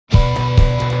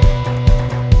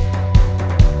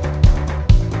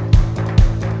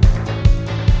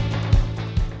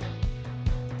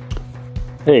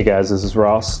Hey guys, this is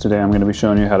Ross. Today I'm going to be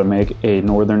showing you how to make a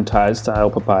Northern Thai style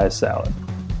papaya salad.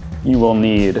 You will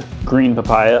need green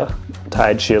papaya,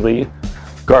 Thai chili,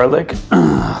 garlic,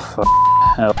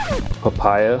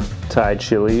 papaya, Thai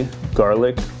chili,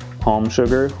 garlic, palm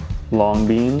sugar, long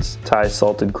beans, Thai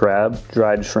salted crab,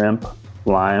 dried shrimp,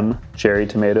 lime, cherry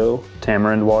tomato,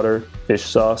 tamarind water, fish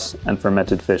sauce, and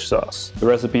fermented fish sauce. The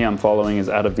recipe I'm following is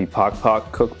out of the Pok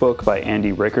Pok cookbook by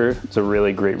Andy Ricker. It's a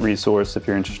really great resource if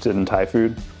you're interested in Thai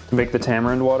food. To make the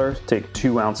tamarind water, take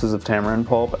 2 ounces of tamarind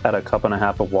pulp, add a cup and a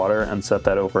half of water, and set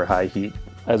that over high heat.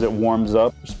 As it warms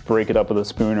up, just break it up with a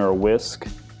spoon or a whisk.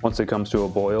 Once it comes to a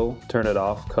boil, turn it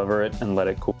off, cover it, and let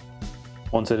it cool.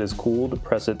 Once it is cooled,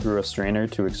 press it through a strainer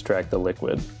to extract the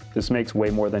liquid. This makes way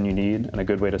more than you need, and a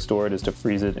good way to store it is to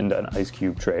freeze it into an ice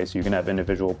cube tray so you can have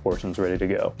individual portions ready to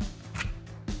go.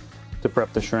 To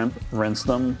prep the shrimp, rinse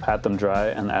them, pat them dry,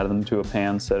 and add them to a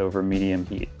pan set over medium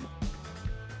heat.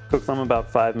 Cook them about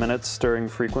 5 minutes, stirring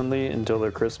frequently until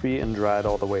they're crispy and dried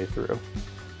all the way through.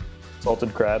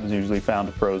 Salted crab is usually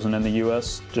found frozen in the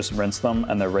US. Just rinse them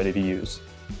and they're ready to use.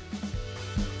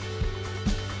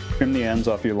 Trim the ends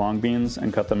off your long beans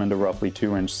and cut them into roughly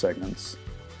 2-inch segments.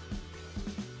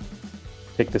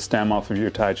 Take the stem off of your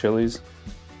Thai chilies.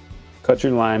 Cut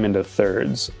your lime into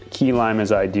thirds. Key lime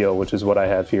is ideal, which is what I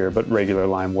have here, but regular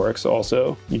lime works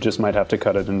also. You just might have to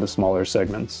cut it into smaller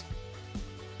segments.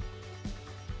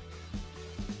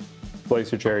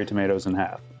 Slice your cherry tomatoes in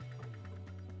half.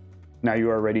 Now you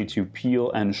are ready to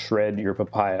peel and shred your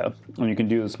papaya. And you can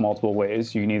do this multiple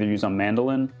ways. You can either use a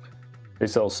mandolin. They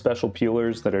sell special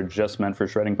peelers that are just meant for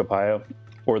shredding papaya,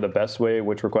 or the best way,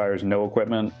 which requires no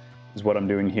equipment, is what I'm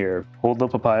doing here. Hold the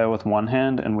papaya with one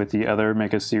hand and with the other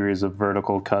make a series of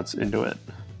vertical cuts into it.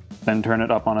 Then turn it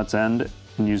up on its end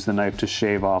and use the knife to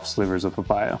shave off slivers of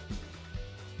papaya.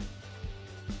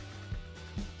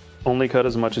 Only cut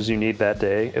as much as you need that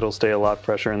day. It'll stay a lot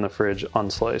fresher in the fridge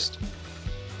unsliced.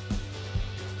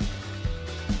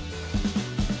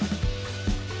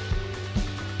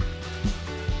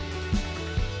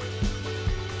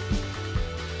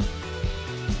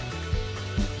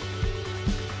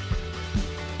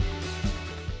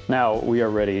 Now we are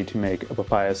ready to make a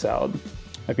papaya salad.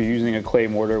 If you're using a clay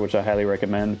mortar, which I highly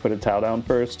recommend, put a towel down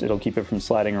first. It'll keep it from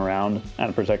sliding around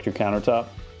and protect your countertop.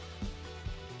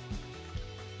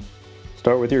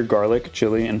 Start with your garlic,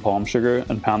 chili, and palm sugar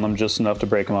and pound them just enough to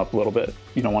break them up a little bit.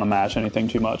 You don't want to mash anything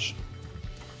too much.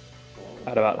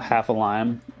 Add about half a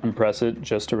lime and press it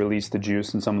just to release the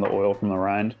juice and some of the oil from the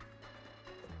rind.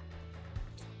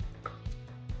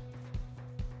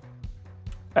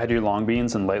 Add your long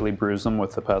beans and lightly bruise them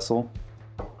with the pestle.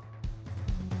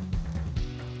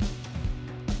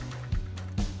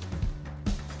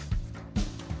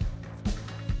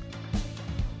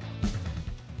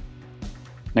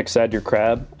 Next, add your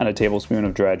crab and a tablespoon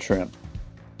of dried shrimp.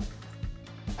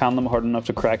 Pound them hard enough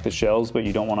to crack the shells, but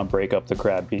you don't want to break up the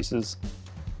crab pieces.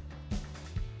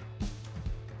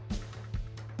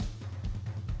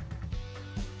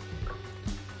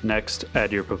 Next,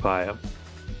 add your papaya.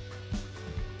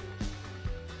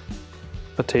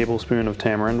 A tablespoon of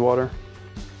tamarind water,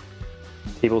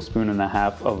 a tablespoon and a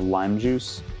half of lime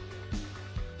juice,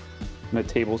 and a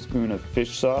tablespoon of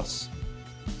fish sauce.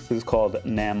 This is called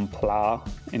Nam Pla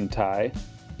in Thai,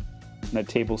 and a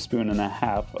tablespoon and a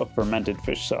half of fermented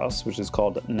fish sauce, which is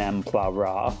called Tam Boo Pla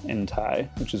Ra in Thai,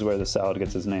 which is where the salad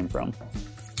gets its name from.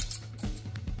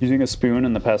 Using a spoon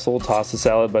and the pestle, toss the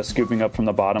salad by scooping up from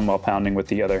the bottom while pounding with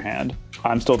the other hand.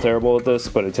 I'm still terrible at this,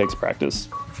 but it takes practice.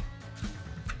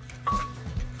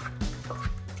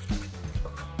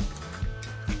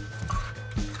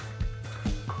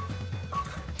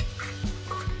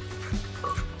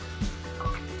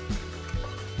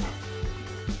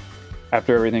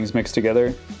 After everything's mixed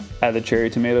together, add the cherry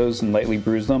tomatoes and lightly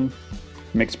bruise them,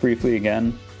 mix briefly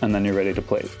again, and then you're ready to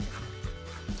plate.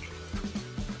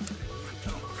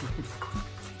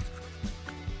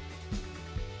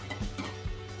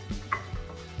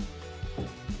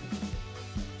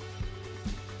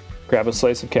 Grab a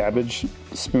slice of cabbage,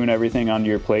 spoon everything onto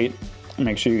your plate, and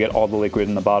make sure you get all the liquid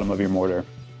in the bottom of your mortar.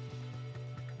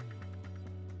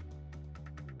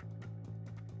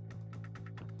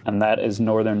 And that is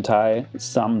Northern Thai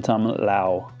Som Tam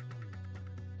Lao.